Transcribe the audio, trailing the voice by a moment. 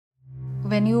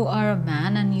When you are a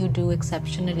man and you do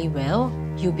exceptionally well,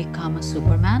 you become a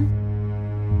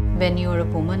superman. When you're a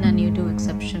woman and you do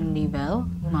exceptionally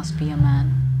well, you must be a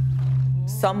man.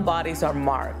 Some bodies are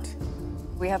marked.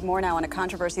 We have more now on a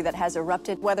controversy that has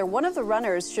erupted, whether one of the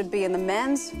runners should be in the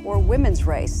men's or women's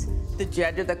race. The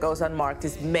gender that goes unmarked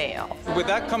is male. With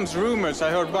that comes rumors. I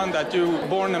heard one that you were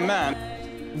born a man.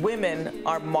 Women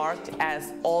are marked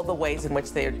as all the ways in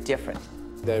which they are different.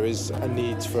 There is a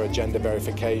need for a gender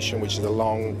verification, which is a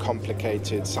long,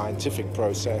 complicated scientific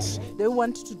process. They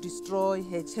want to destroy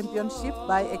her championship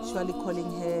by actually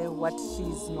calling her what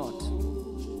she's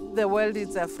not. The world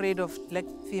is afraid of black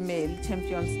female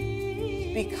champions.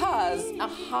 Because a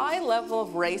high level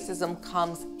of racism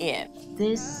comes in.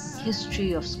 This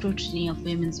history of scrutiny of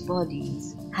women's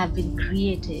bodies have been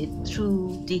created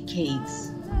through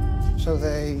decades. So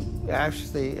they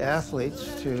asked the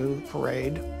athletes to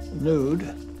parade nude.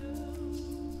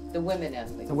 The women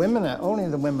athletes. The women, only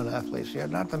the women athletes, yeah,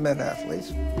 not the men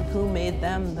athletes. Who made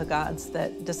them the gods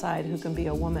that decide who can be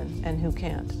a woman and who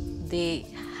can't? They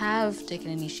have taken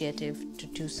initiative to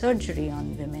do surgery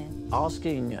on women.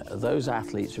 Asking those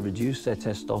athletes to reduce their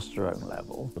testosterone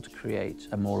level to create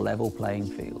a more level playing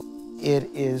field. It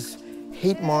is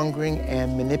hate-mongering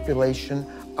and manipulation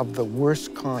of the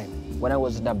worst kind. When I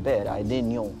was in the bed, I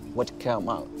didn't know what came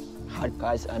out. I had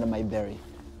guys under my belly.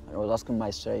 I was asking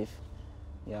myself,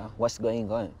 yeah, what's going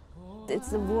on? It's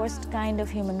the worst kind of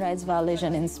human rights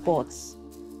violation in sports.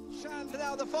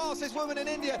 Now the fastest woman in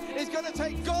India is going to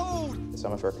take gold.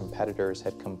 Some of her competitors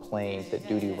had complained that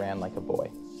Duty ran like a boy.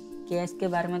 Case के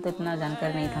बारे में तो इतना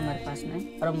जानकारी नहीं था हमारे पास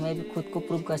में, और मैं भी खुद को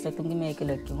प्रूव कर सकती हूँ कि मैं एक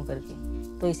लड़की हूँ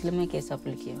करके, तो इसलिए मैं केस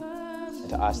अपील किया.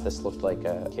 To us, this looked like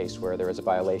a case where there was a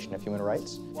violation of human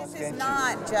rights. This is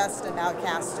not just about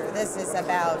Caster. This is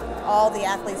about all the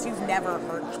athletes you've never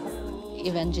heard of.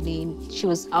 Eventually, she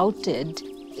was outed.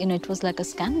 It was like a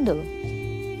scandal.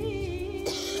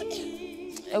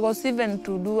 I was even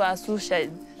to do a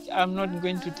suicide. I'm not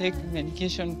going to take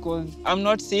medication because I'm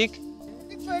not sick.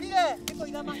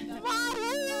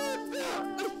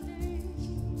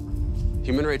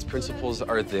 Human rights principles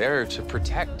are there to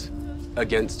protect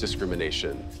against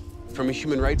discrimination. From a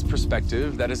human rights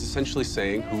perspective, that is essentially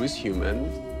saying who is human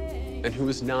and who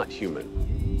is not human.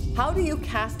 How do you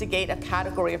castigate a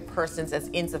category of persons as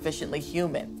insufficiently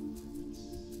human?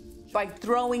 By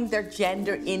throwing their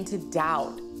gender into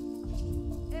doubt.